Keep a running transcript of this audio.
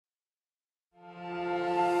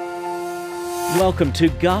Welcome to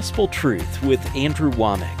Gospel Truth with Andrew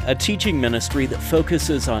Womack, a teaching ministry that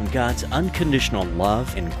focuses on God's unconditional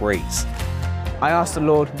love and grace. I asked the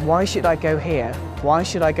Lord, why should I go here? Why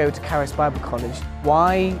should I go to Charis Bible College?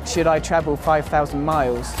 Why should I travel 5,000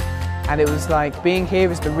 miles? And it was like, being here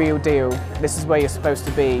is the real deal. This is where you're supposed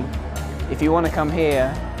to be. If you want to come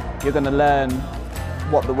here, you're going to learn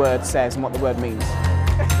what the Word says and what the Word means.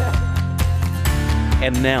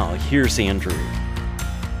 And now, here's Andrew.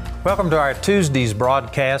 Welcome to our Tuesday's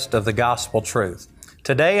broadcast of the Gospel Truth.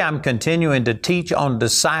 Today I'm continuing to teach on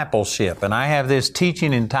discipleship, and I have this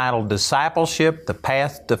teaching entitled Discipleship, the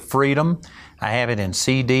Path to Freedom. I have it in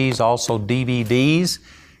CDs, also DVDs.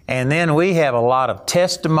 And then we have a lot of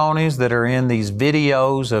testimonies that are in these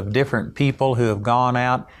videos of different people who have gone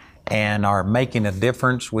out and are making a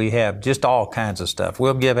difference. We have just all kinds of stuff.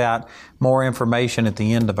 We'll give out more information at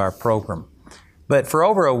the end of our program. But for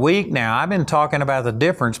over a week now, I've been talking about the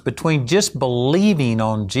difference between just believing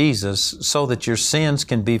on Jesus so that your sins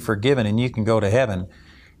can be forgiven and you can go to heaven,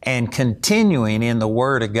 and continuing in the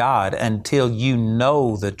Word of God until you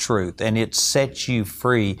know the truth and it sets you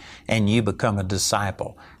free and you become a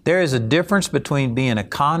disciple. There is a difference between being a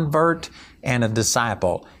convert and a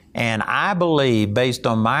disciple. And I believe, based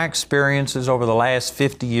on my experiences over the last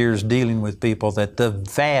 50 years dealing with people, that the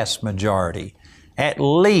vast majority, at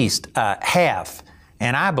least half,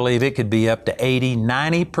 and I believe it could be up to 80,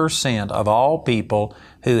 90% of all people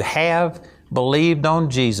who have believed on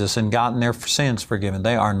Jesus and gotten their sins forgiven,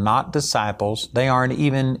 they are not disciples. They aren't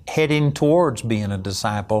even heading towards being a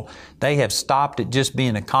disciple. They have stopped at just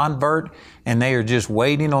being a convert, and they are just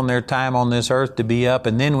waiting on their time on this earth to be up,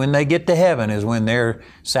 and then when they get to heaven is when their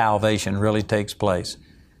salvation really takes place.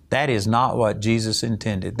 That is not what Jesus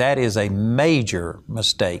intended. That is a major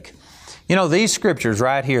mistake. You know, these scriptures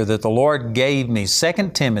right here that the Lord gave me,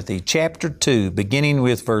 2 Timothy chapter 2, beginning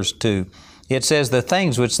with verse 2, it says, "The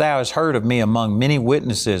things which thou hast heard of me among many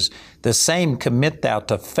witnesses, the same commit thou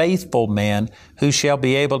to faithful men who shall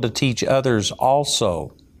be able to teach others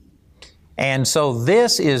also." And so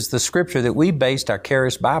this is the scripture that we based our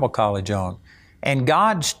Charis Bible College on. And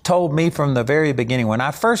God told me from the very beginning, when I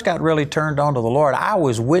first got really turned on to the Lord, I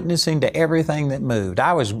was witnessing to everything that moved.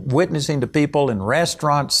 I was witnessing to people in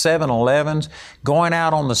restaurants, 7-Elevens, going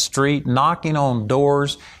out on the street, knocking on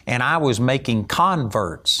doors, and I was making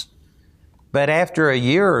converts. But after a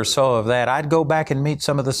year or so of that, I'd go back and meet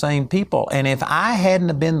some of the same people. And if I hadn't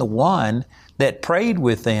have been the one that prayed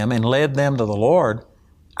with them and led them to the Lord,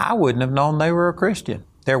 I wouldn't have known they were a Christian.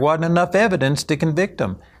 There wasn't enough evidence to convict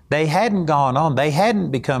them. They hadn't gone on. They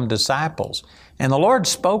hadn't become disciples. And the Lord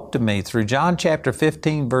spoke to me through John chapter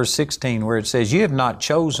 15, verse 16, where it says, "You have not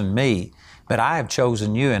chosen me, but I have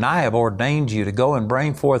chosen you, and I have ordained you to go and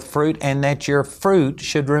bring forth fruit, and that your fruit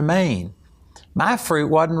should remain." My fruit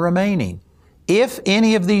wasn't remaining. If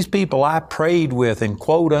any of these people I prayed with and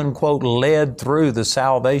quote unquote led through the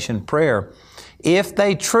salvation prayer, if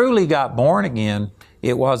they truly got born again,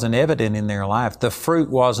 it wasn't evident in their life. The fruit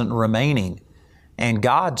wasn't remaining. And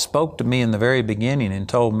God spoke to me in the very beginning and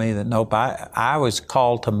told me that, nope, I was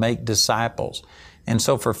called to make disciples. And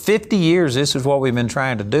so for 50 years, this is what we've been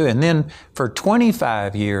trying to do. And then for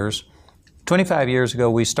 25 years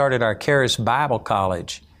ago, we started our Charis Bible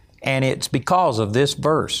College. And it's because of this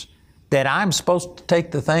verse that I'm supposed to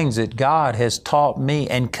take the things that God has taught me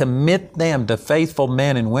and commit them to faithful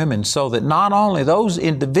men and women so that not only those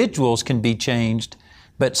individuals can be changed,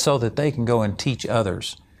 but so that they can go and teach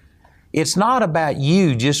others. It's not about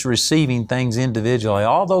you just receiving things individually.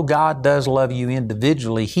 Although God does love you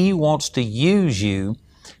individually, He wants to use you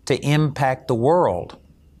to impact the world.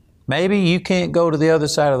 Maybe you can't go to the other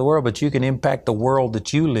side of the world, but you can impact the world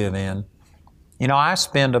that you live in. You know, I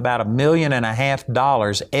spend about $1.5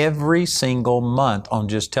 million every single month on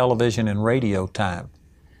just television and radio time.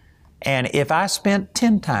 And if I spent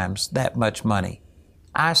 10 times that much money,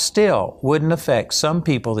 I still wouldn't affect some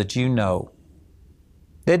people that you know.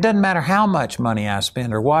 It doesn't matter how much money I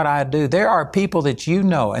spend or what I do. There are people that you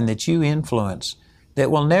know and that you influence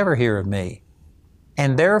that will never hear of me.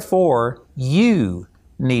 And therefore, you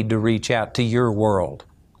need to reach out to your world.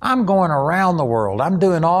 I'm going around the world. I'm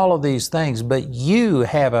doing all of these things, but you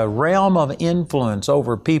have a realm of influence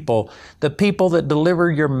over people, the people that deliver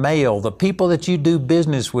your mail, the people that you do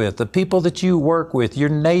business with, the people that you work with, your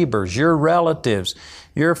neighbors, your relatives,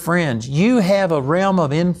 your friends. You have a realm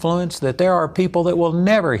of influence that there are people that will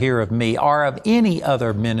never hear of me or of any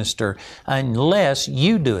other minister unless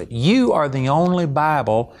you do it. You are the only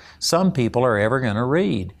Bible some people are ever going to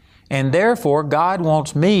read. And therefore, God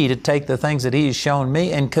wants me to take the things that He has shown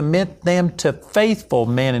me and commit them to faithful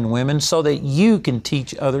men and women so that you can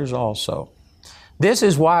teach others also. This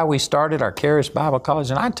is why we started our Charis Bible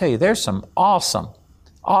College, and I tell you, there's some awesome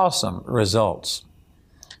results.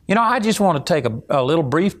 You know, I just want to take a little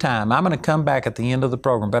brief time. I'm going to come back at the end of the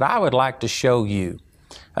program, but I would like to show you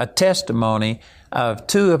a testimony of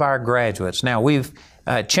two of our graduates. Now, we've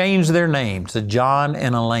changed their names to John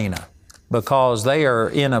and Elena because they are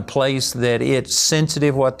in a place that it's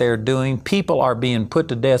sensitive what they're doing. People are being put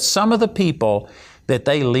to death. Some of the people that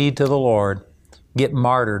they lead to the Lord get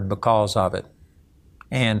martyred because of it.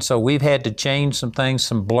 And so we've had to change some things,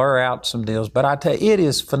 some blur out some deals. But I tell you, it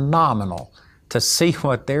is phenomenal to see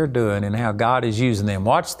what they're doing and how God is using them.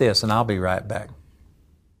 Watch this, and I'll be right back.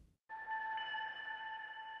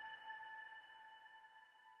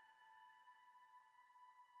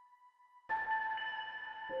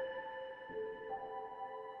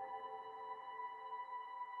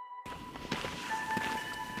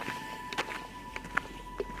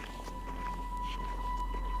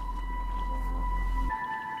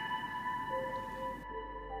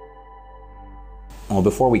 Well,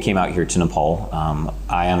 before we came out here to Nepal,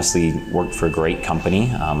 I honestly worked for a great company.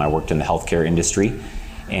 I worked in the healthcare industry,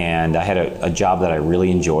 and I had a job that I really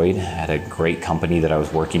enjoyed. I had a great company that I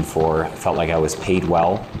was working for. I felt like I was paid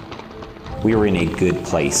well. We were in a good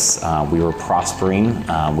place. We were prospering.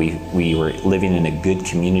 We were living in a good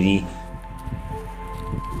community.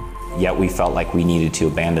 Yet we felt like we needed to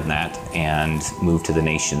abandon that and move to the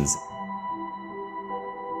nations.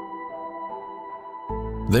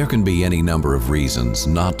 There can be any number of reasons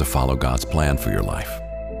not to follow God's plan for your life.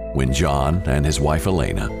 When John and his wife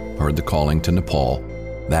Elena heard the calling to Nepal,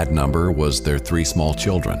 that number was their 3 small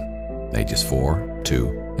children, ages 4,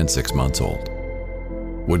 2, and 6 months old.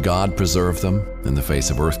 Would God preserve them in the face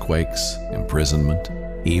of earthquakes, imprisonment,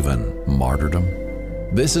 even martyrdom?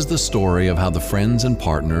 This is the story of how the friends and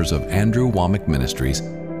partners of Andrew Wommack Ministries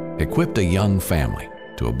equipped a young family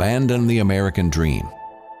to abandon the American dream,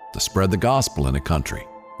 to spread the gospel in a country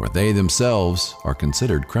where they themselves are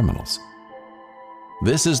considered criminals.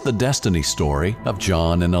 This is the destiny story of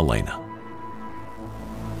John and Elena.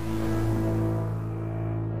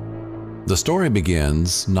 The story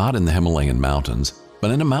begins not in the Himalayan mountains, but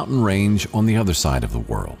in a mountain range on the other side of the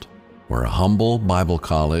world, where a humble Bible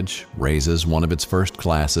college raises one of its first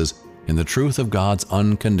classes in the truth of God's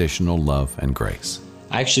unconditional love and grace.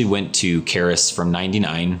 I actually went to Charis from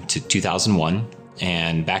 '99 to 2001.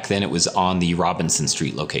 And back then it was on the Robinson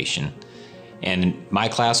Street location. And my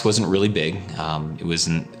class wasn't really big. It was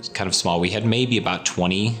kind of small. We had maybe about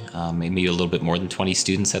 20, maybe a little bit more than 20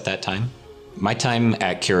 students at that time. My time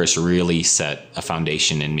at Charis really set a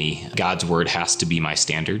foundation in me. God's word has to be my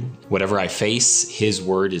standard. Whatever I face, His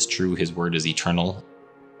word is true, His word is eternal.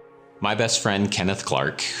 My best friend, Kenneth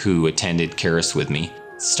Clark, who attended Charis with me,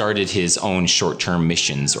 started his own short-term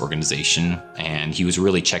missions organization, and he was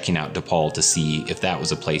really checking out DePaul to see if that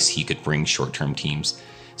was a place he could bring short-term teams.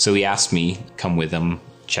 So he asked me, come with him,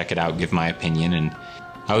 check it out, give my opinion, and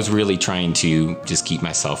I was really trying to just keep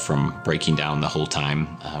myself from breaking down the whole time.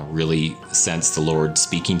 Really sensed the Lord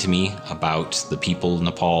speaking to me about the people of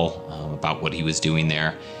Nepal, about what He was doing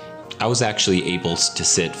there. I was actually able to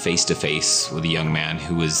sit face to face with a young man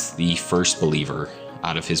who was the first believer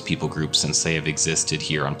out of his people group since they have existed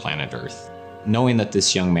here on planet Earth. Knowing that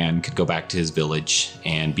this young man could go back to his village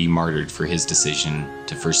and be martyred for his decision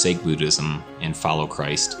to forsake Buddhism and follow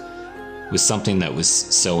Christ was something that was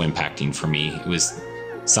so impacting for me. It was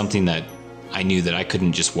something that I knew that I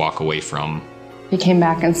couldn't just walk away from. He came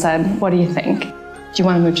back and said, "What do you think? Do you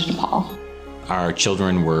want to move to Nepal?" Our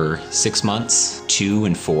children were 6 months, 2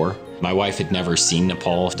 and 4. My wife had never seen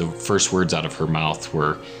Nepal. The first words out of her mouth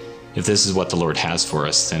were, if this is what the Lord has for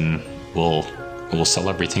us, then we'll sell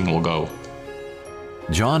everything and we'll go.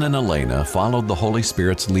 John and Elena followed the Holy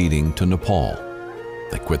Spirit's leading to Nepal.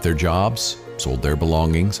 They quit their jobs, sold their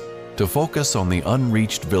belongings, to focus on the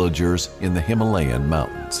unreached villagers in the Himalayan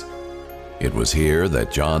mountains. It was here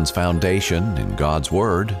that John's foundation in God's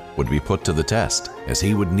Word would be put to the test, as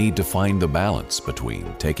he would need to find the balance between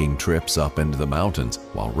taking trips up into the mountains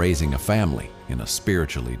while raising a family in a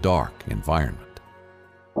spiritually dark environment.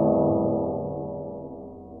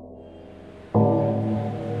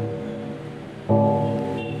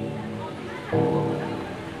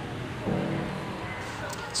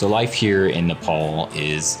 So life here in Nepal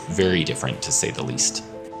is very different, to say the least.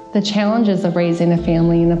 The challenges of raising a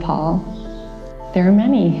family in Nepal, there are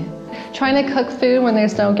many. Trying to cook food when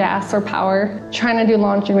there's no gas or power, trying to do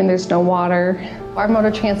laundry when there's no water. Our mode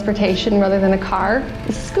of transportation, rather than a car,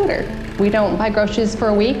 is a scooter. We don't buy groceries for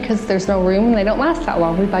a week because there's no room and they don't last that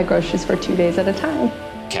long. We buy groceries for 2 days at a time.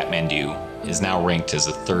 Kathmandu is now ranked as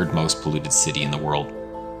the 3rd most polluted city in the world.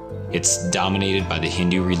 It's dominated by the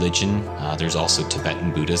Hindu religion. There's also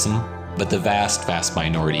Tibetan Buddhism, but the vast, vast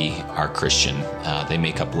minority are Christian. They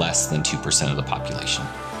make up less than 2% of the population.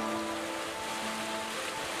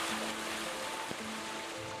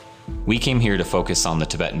 We came here to focus on the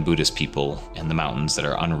Tibetan Buddhist people and the mountains that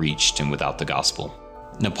are unreached and without the gospel.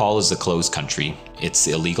 Nepal is a closed country. It's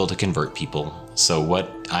illegal to convert people. So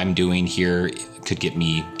what I'm doing here could get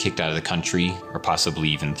me kicked out of the country or possibly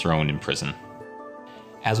even thrown in prison.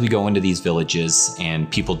 As we go into these villages and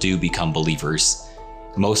people do become believers,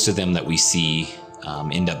 most of them that we see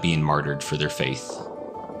end up being martyred for their faith.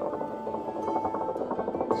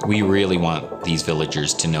 We really want these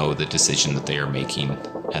villagers to know the decision that they are making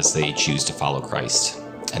as they choose to follow Christ,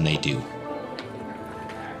 and they do.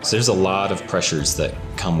 So there's a lot of pressures that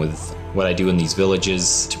come with what I do in these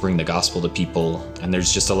villages to bring the gospel to people, and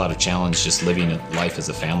there's just a lot of challenge just living life as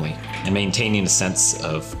a family and maintaining a sense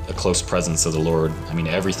of a close presence of the Lord. I mean,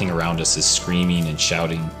 everything around us is screaming and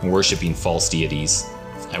shouting and worshiping false deities.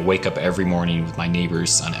 I wake up every morning with my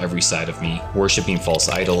neighbors on every side of me, worshiping false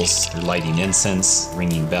idols, they're lighting incense,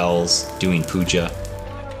 ringing bells, doing puja.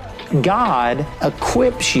 God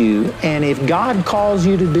equips you, and if God calls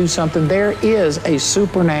you to do something, there is a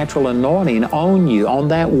supernatural anointing on you, on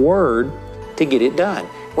that word, to get it done.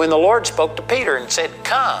 When the Lord spoke to Peter and said,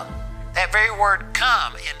 "Come," that very word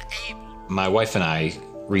 "come" enabled. My wife and I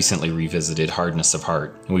recently revisited hardness of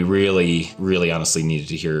heart, and we really, really honestly needed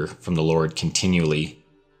to hear from the Lord continually.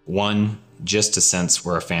 One, just to sense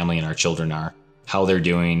where our family and our children are, how they're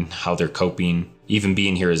doing, how they're coping. Even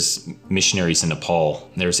being here as missionaries in Nepal,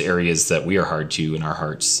 there's areas that we are hard to in our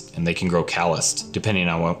hearts, and they can grow calloused depending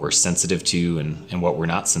on what we're sensitive to and what we're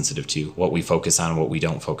not sensitive to, what we focus on and what we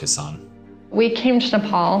don't focus on. We came to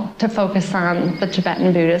Nepal to focus on the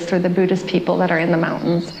Tibetan Buddhists, or the Buddhist people that are in the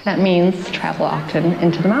mountains. That means travel often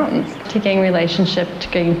into the mountains to gain relationship, to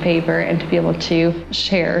gain favor, and to be able to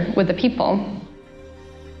share with the people.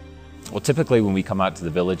 Well, typically when we come out to the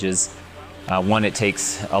villages, one, it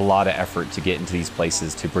takes a lot of effort to get into these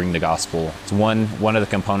places to bring the gospel. It's one of the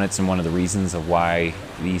components and one of the reasons of why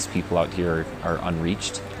these people out here are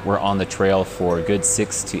unreached. We're on the trail for a good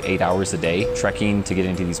 6 to 8 hours a day, trekking to get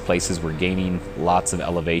into these places. We're gaining lots of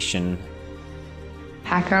elevation.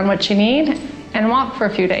 Pack on what you need and walk for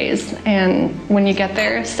a few days. And when you get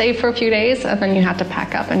there, stay for a few days, and then you have to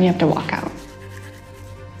pack up and you have to walk out.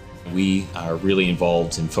 We are really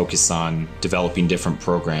involved and focus on developing different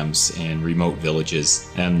programs in remote villages,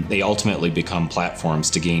 and they ultimately become platforms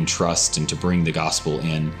to gain trust and to bring the gospel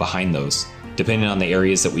in behind those. Depending on the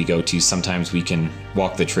areas that we go to, sometimes we can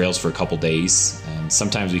walk the trails for a couple days, and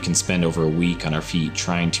sometimes we can spend over a week on our feet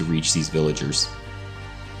trying to reach these villagers.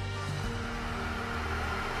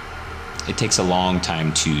 It takes a long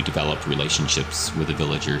time to develop relationships with the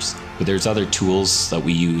villagers, but there's other tools that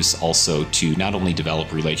we use also to not only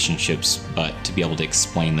develop relationships, but to be able to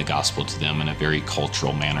explain the gospel to them in a very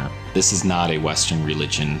cultural manner. This is not a Western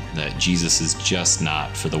religion, that Jesus is just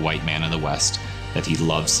not for the white man of the West, that he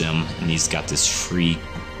loves them and he's got this free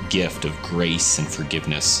gift of grace and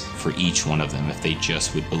forgiveness for each one of them if they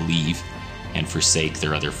just would believe and forsake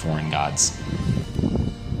their other foreign gods.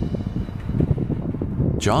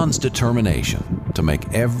 John's determination to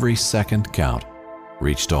make every second count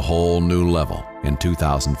reached a whole new level in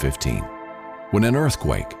 2015, when an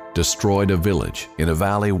earthquake destroyed a village in a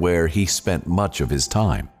valley where he spent much of his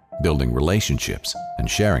time building relationships and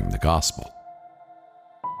sharing the gospel.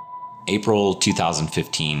 April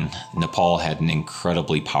 2015, Nepal had an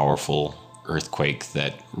incredibly powerful earthquake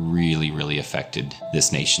that really affected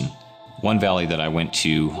this nation. One valley that I went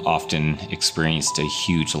to often experienced a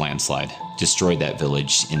huge landslide, destroyed that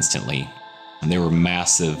village instantly. And there were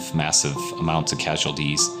massive amounts of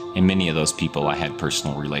casualties, and many of those people I had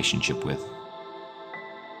personal relationship with.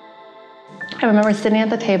 I remember sitting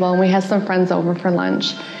at the table, and we had some friends over for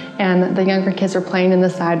lunch, and the younger kids were playing in the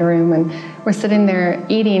side room, and we're sitting there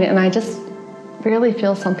eating, and I just really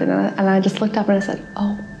feel something, and I just looked up and I said,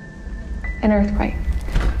 "Oh, an earthquake."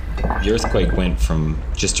 The earthquake went from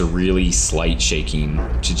just a really slight shaking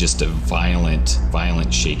to just a violent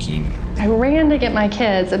shaking. I ran to get my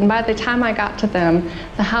kids, and by the time I got to them,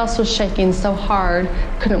 the house was shaking so hard,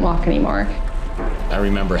 couldn't walk anymore. I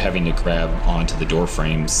remember having to grab onto the door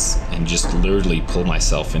frames and just literally pull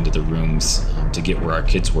myself into the rooms to get where our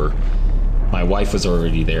kids were. My wife was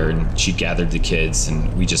already there, and she gathered the kids,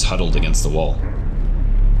 and we just huddled against the wall.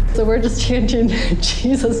 So we're just chanting,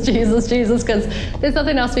 "Jesus, Jesus, Jesus," because there's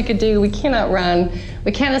nothing else we could do. We cannot run.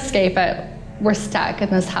 We can't escape it. We're stuck in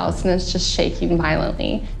this house, and it's just shaking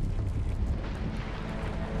violently.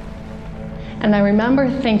 And I remember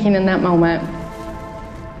thinking in that moment,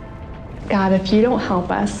 God, if you don't help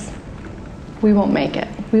us, we won't make it.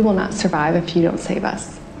 We will not survive if you don't save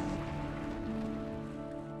us.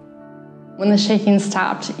 When the shaking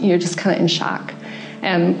stopped, you're just kind of in shock.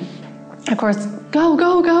 And of course, go,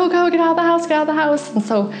 go, go, go, get out of the house, get out of the house. And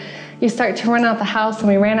so you start to run out the house, and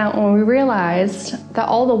we ran out when we realized that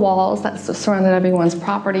all the walls that surrounded everyone's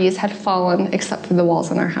properties had fallen except for the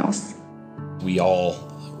walls in our house. We all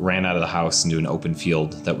ran out of the house into an open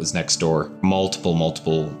field that was next door. Multiple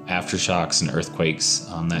aftershocks and earthquakes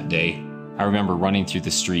on that day. I remember running through the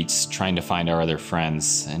streets trying to find our other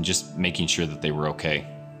friends and just making sure that they were okay.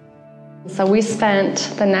 So we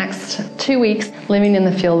spent the next 2 weeks living in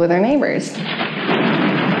the field with our neighbors.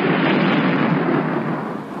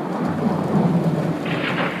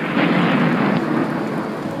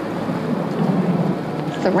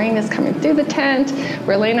 The rain is coming through the tent.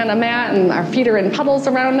 We're laying on a mat and our feet are in puddles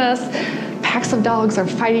around us. Packs of dogs are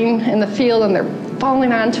fighting in the field and they're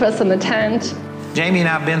falling onto us in the tent. Jamie and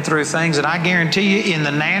I have been through things that I guarantee you in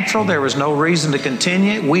the natural there was no reason to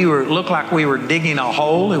continue. Looked like we were digging a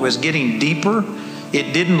hole. It was getting deeper.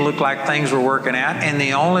 It didn't look like things were working out. And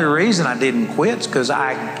the only reason I didn't quit is because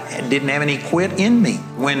I didn't have any quit in me.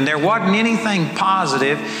 When there wasn't anything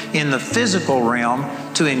positive in the physical realm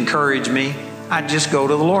to encourage me, I'd just go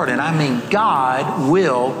to the Lord. And I mean, God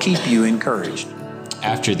will keep you encouraged.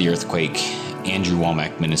 After the earthquake, Andrew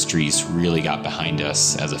Womack Ministries really got behind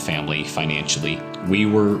us as a family financially. We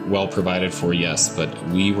were well provided for, yes, but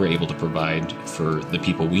we were able to provide for the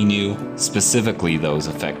people we knew, specifically those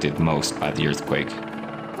affected most by the earthquake.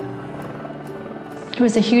 It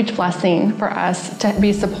was a huge blessing for us to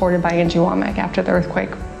be supported by Andrew Womack after the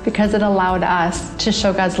earthquake, because it allowed us to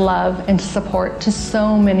show God's love and support to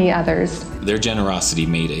so many others. Their generosity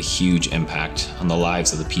made a huge impact on the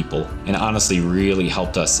lives of the people, and honestly really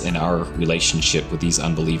helped us in our relationship with these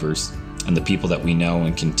unbelievers and the people that we know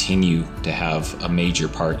and continue to have a major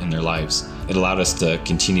part in their lives. It allowed us to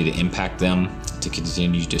continue to impact them, to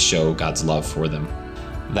continue to show God's love for them.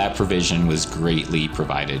 That provision was greatly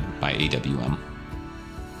provided by AWM.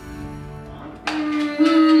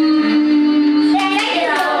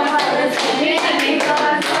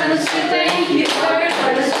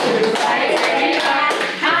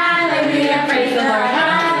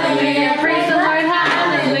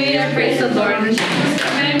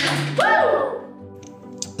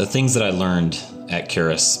 The things that I learned at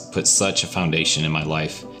Charis put such a foundation in my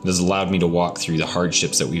life. It has allowed me to walk through the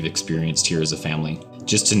hardships that we've experienced here as a family.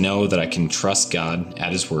 Just to know that I can trust God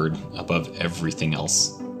at His Word above everything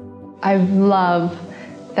else. I love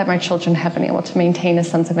that my children have been able to maintain a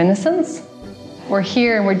sense of innocence. We're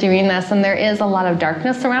here and we're doing this, and there is a lot of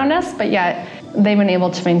darkness around us, but yet they've been able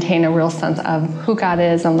to maintain a real sense of who God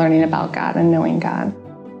is and learning about God and knowing God.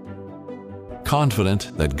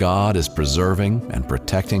 Confident that God is preserving and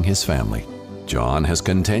protecting his family, John has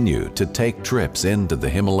continued to take trips into the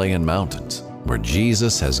Himalayan mountains, where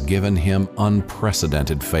Jesus has given him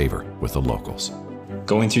unprecedented favor with the locals.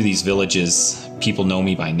 Going through these villages, people know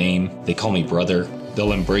me by name. They call me brother.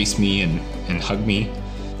 They'll embrace me and hug me,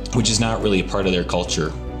 which is not really a part of their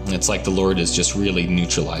culture. It's like the Lord has just really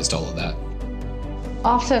neutralized all of that.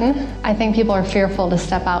 Often, I think people are fearful to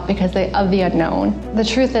step out because of the unknown. The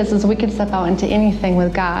truth is we can step out into anything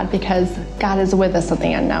with God because God is with us in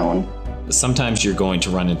the unknown. Sometimes you're going to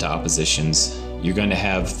run into oppositions. You're going to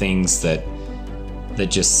have things that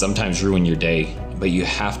just sometimes ruin your day, but you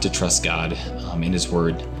have to trust God in His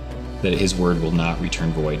Word, that His Word will not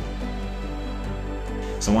return void.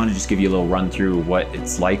 So I want to just give you a little run through of what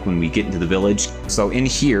it's like when we get into the village. So in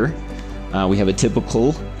here, we have a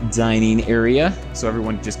typical dining area. So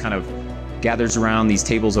everyone just kind of gathers around these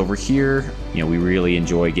tables over here. You know, we really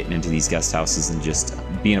enjoy getting into these guest houses and just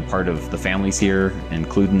being a part of the families here,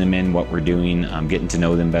 including them in what we're doing, getting to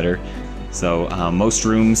know them better. So most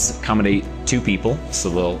rooms accommodate 2 people, so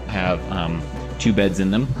they'll have 2 beds in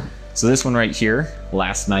them. So this one right here,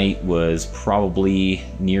 last night was probably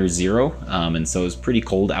near 0, and so it was pretty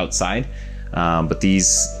cold outside. But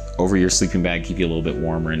these over your sleeping bag keep you a little bit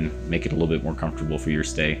warmer and make it a little bit more comfortable for your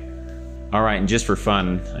stay. All right, and just for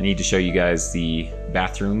fun, I need to show you guys the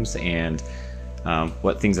bathrooms and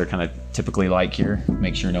what things are kind of typically like here.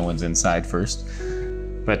 Make sure no one's inside first.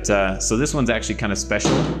 But so this one's actually kind of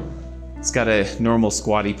special. It's got a normal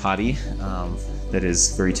squatty potty that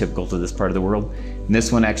is very typical to this part of the world. And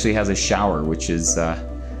this one actually has a shower, which is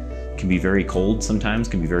can be very cold sometimes,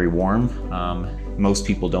 can be very warm. Most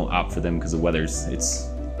people don't opt for them because the weather's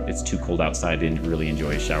it's too cold outside to really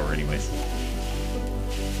enjoy a shower anyways.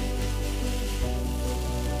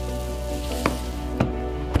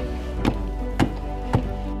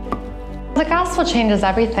 The gospel changes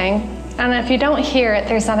everything. And if you don't hear it,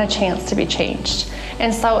 there's not a chance to be changed.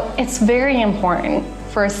 And so it's very important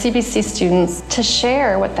for CBC students to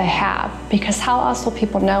share what they have, because how else will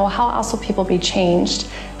people know? How else will people be changed?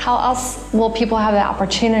 How else will people have the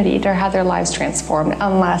opportunity to have their lives transformed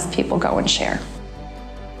unless people go and share?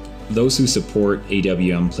 Those who support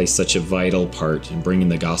AWM play such a vital part in bringing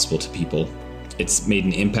the gospel to people. It's made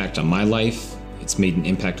an impact on my life, it's made an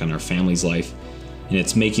impact on our family's life, and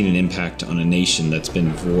it's making an impact on a nation that's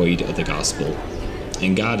been void of the gospel.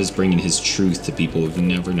 And God is bringing His truth to people who've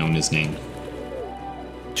never known His name.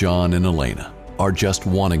 John and Elena are just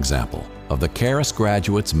one example of the Charis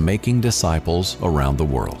graduates making disciples around the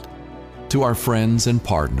world. To our friends and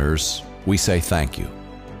partners, we say thank you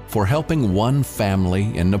for helping one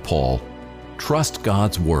family in Nepal trust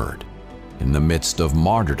God's Word in the midst of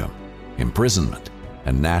martyrdom, imprisonment,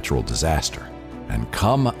 and natural disaster, and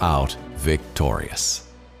come out victorious.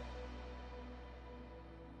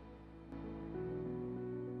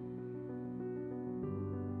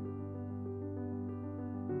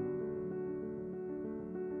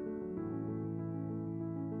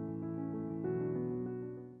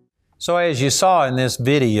 So as you saw in this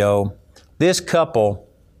video, this couple,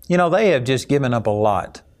 they have just given up a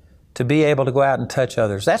lot to be able to go out and touch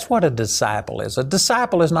others. That's what a disciple is. A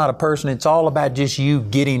disciple is not a person, it's all about just you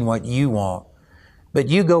getting what you want. But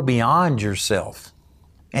you go beyond yourself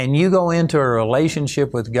and you go into a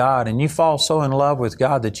relationship with God and you fall so in love with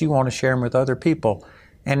God that you want to share Him with other people.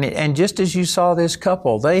 And just as you saw this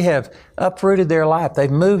couple, they have uprooted their life. They've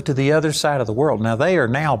moved to the other side of the world. Now they are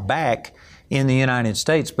now back in the United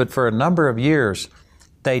States, but for a number of years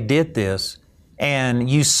they did this, and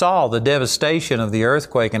you saw the devastation of the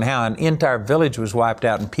earthquake and how an entire village was wiped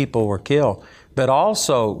out and people were killed. But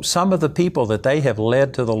also some of the people that they have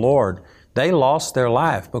led to the Lord, they lost their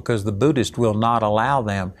life because the Buddhists will not allow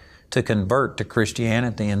them to convert to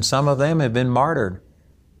Christianity, and some of them have been martyred.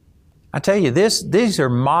 I tell you, these are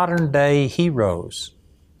modern day heroes.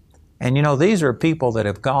 And these are people that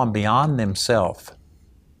have gone beyond themselves.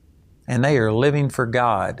 And they are living for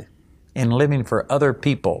God and living for other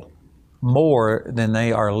people more than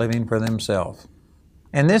they are living for themselves.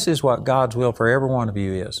 And this is what God's will for every one of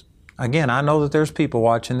you is. Again, I know that there's people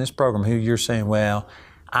watching this program who you're saying, well,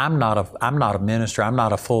 I'm not a minister, I'm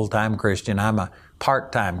not a full-time Christian, I'm a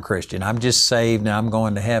part-time Christian. I'm just saved and I'm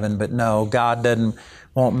going to heaven. But no, God doesn't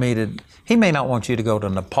want me to, He may not want you to go to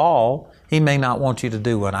Nepal. He may not want you to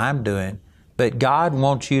do what I'm doing. But God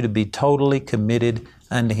wants you to be totally committed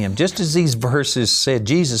unto Him. Just as these verses said,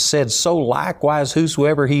 Jesus said, so likewise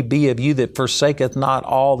whosoever he be of you that forsaketh not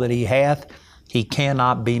all that he hath, he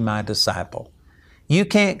cannot be my disciple. You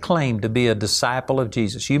can't claim to be a disciple of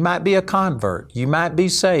Jesus. You might be a convert. You might be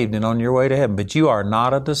saved and on your way to heaven, but you are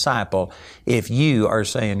not a disciple if you are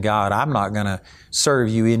saying, God, I'm not going to serve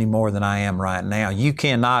you any more than I am right now. You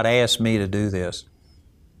cannot ask me to do this.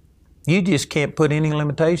 You just can't put any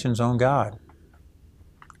limitations on God.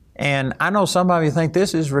 And I know some of you think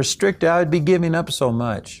this is restricted. I would be giving up so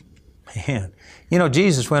much. Man,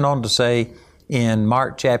 Jesus went on to say in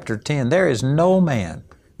Mark chapter 10, there is no man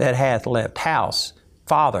that hath left house,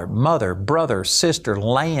 father, mother, brother, sister,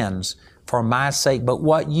 lands for my sake, but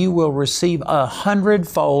what you will receive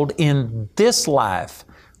 100-fold in this life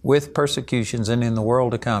with persecutions, and in the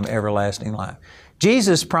world to come, everlasting life.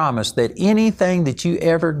 Jesus promised that anything that you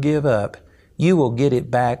ever give up, you will get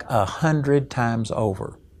it back 100 times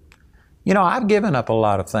over. I've given up a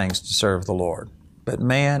lot of things to serve the Lord, but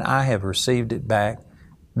man, I have received it back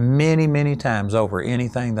many, many times over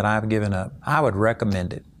anything that I've given up. I would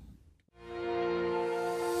recommend it.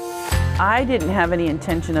 I didn't have any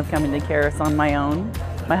intention of coming to Charis on my own.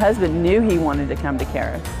 My husband knew he wanted to come to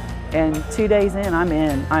Charis, and 2 days in.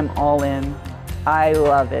 I'm all in. I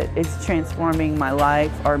love it. It's transforming my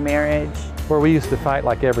life, our marriage. Where we used to fight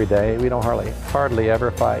like every day, we don't hardly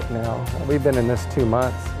ever fight now. We've been in this 2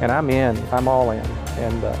 months, and I'm in. I'm all in,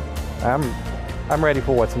 and I'm ready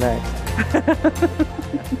for what's next.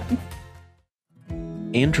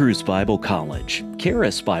 Andrews Bible College,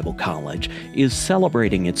 Charis Bible College, is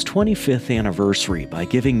celebrating its 25th anniversary by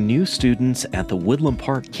giving new students at the Woodland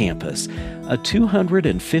Park campus a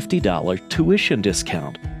 $250 tuition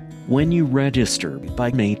discount when you register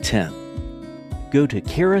by May 10th. Go to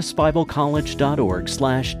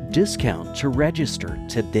charisbiblecollege.org/discount to register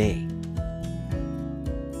today.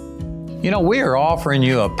 We are offering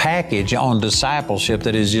you a package on discipleship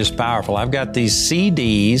that is just powerful. I've got these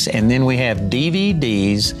CDs, and then we have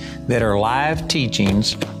DVDs that are live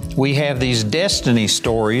teachings We have these destiny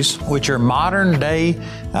stories, which are modern day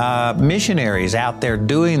missionaries out there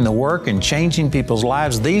doing the work and changing people's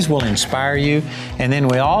lives. These will inspire you. And then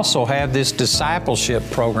we also have this discipleship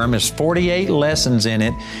program. There's 48 lessons in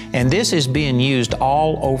it, and this is being used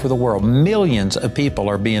all over the world. Millions of people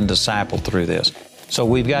are being discipled through this. So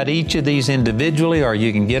we've got each of these individually, or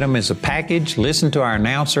you can get them as a package. Listen to our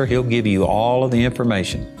announcer. He'll give you all of the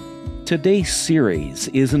information. Today's series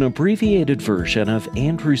is an abbreviated version of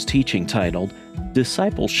Andrew's teaching titled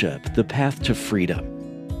Discipleship, the Path to Freedom.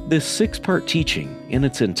 This 6-part teaching in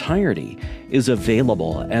its entirety is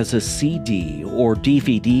available as a CD or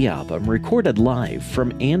DVD album recorded live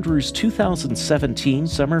from Andrew's 2017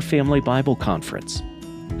 Summer Family Bible Conference.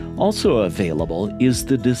 Also available is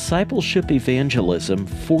the Discipleship Evangelism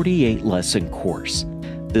 48-lesson course.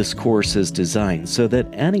 This course is designed so that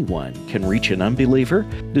anyone can reach an unbeliever,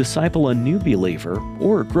 disciple a new believer,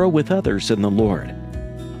 or grow with others in the Lord.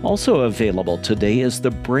 Also available today is the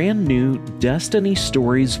brand new Destiny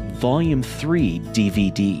Stories Volume 3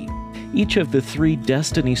 DVD. Each of the 3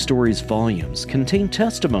 Destiny Stories volumes contain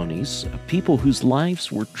testimonies of people whose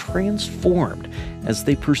lives were transformed as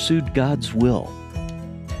they pursued God's will.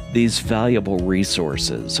 These valuable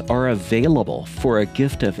resources are available for a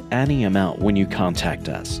gift of any amount when you contact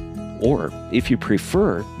us. Or, if you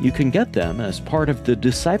prefer, you can get them as part of the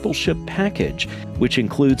Discipleship package, which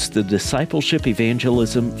includes the Discipleship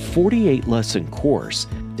Evangelism 48-lesson course,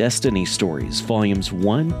 Destiny Stories Volumes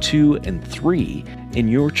 1, 2, and 3, in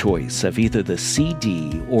your choice of either the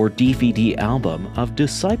CD or DVD album of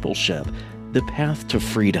Discipleship, The Path to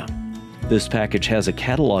Freedom. This package has a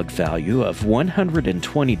catalog value of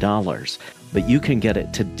 $120, but you can get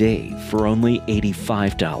it today for only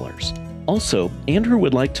 $85. Also, Andrew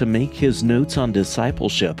would like to make his notes on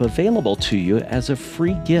discipleship available to you as a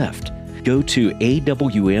free gift. Go to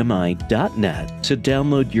awmi.net to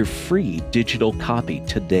download your free digital copy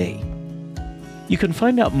today. You can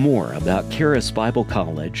find out more about Charis Bible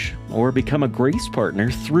College or become a Grace Partner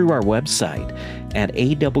through our website at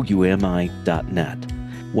awmi.net.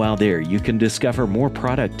 While there, you can discover more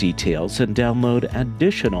product details and download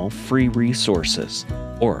additional free resources.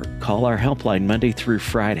 Or call our helpline Monday through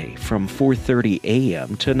Friday from 4:30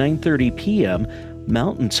 a.m. to 9:30 p.m.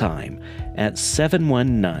 Mountain Time at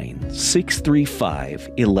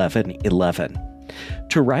 719-635-1111.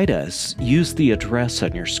 To write us, use the address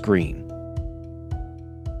on your screen.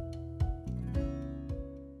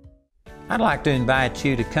 I'd like to invite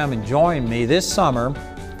you to come and join me this summer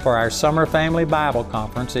for our Summer Family Bible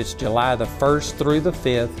Conference. It's July the 1st through the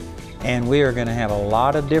 5th, and we are going to have a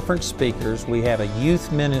lot of different speakers. We have a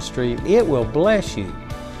youth ministry. It will bless you.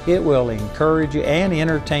 It will encourage you and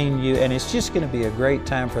entertain you, and it's just going to be a great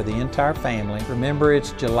time for the entire family. Remember,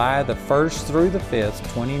 it's July the 1st through the 5th,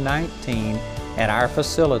 2019, at our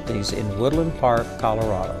facilities in Woodland Park,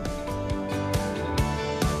 Colorado.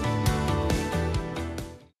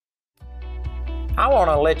 I want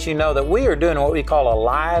to let you know that we are doing what we call a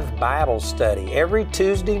live Bible study. Every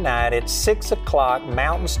Tuesday night at 6 o'clock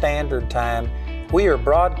Mountain Standard Time, we are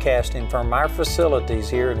broadcasting from our facilities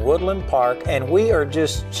here in Woodland Park, and we are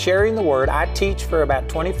just sharing the Word. I teach for about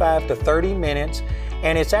 25 to 30 minutes,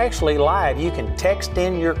 and it's actually live. You can text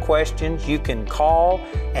in your questions, you can call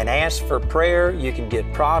and ask for prayer, you can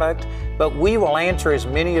get product, but we will answer as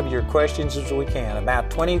many of your questions as we can.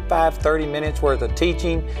 About 25, 30 minutes worth of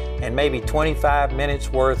teaching and maybe 25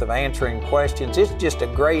 minutes worth of answering questions. It's just a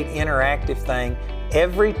great interactive thing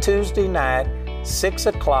every Tuesday night, 6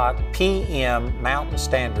 o'clock p.m. Mountain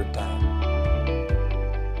Standard Time.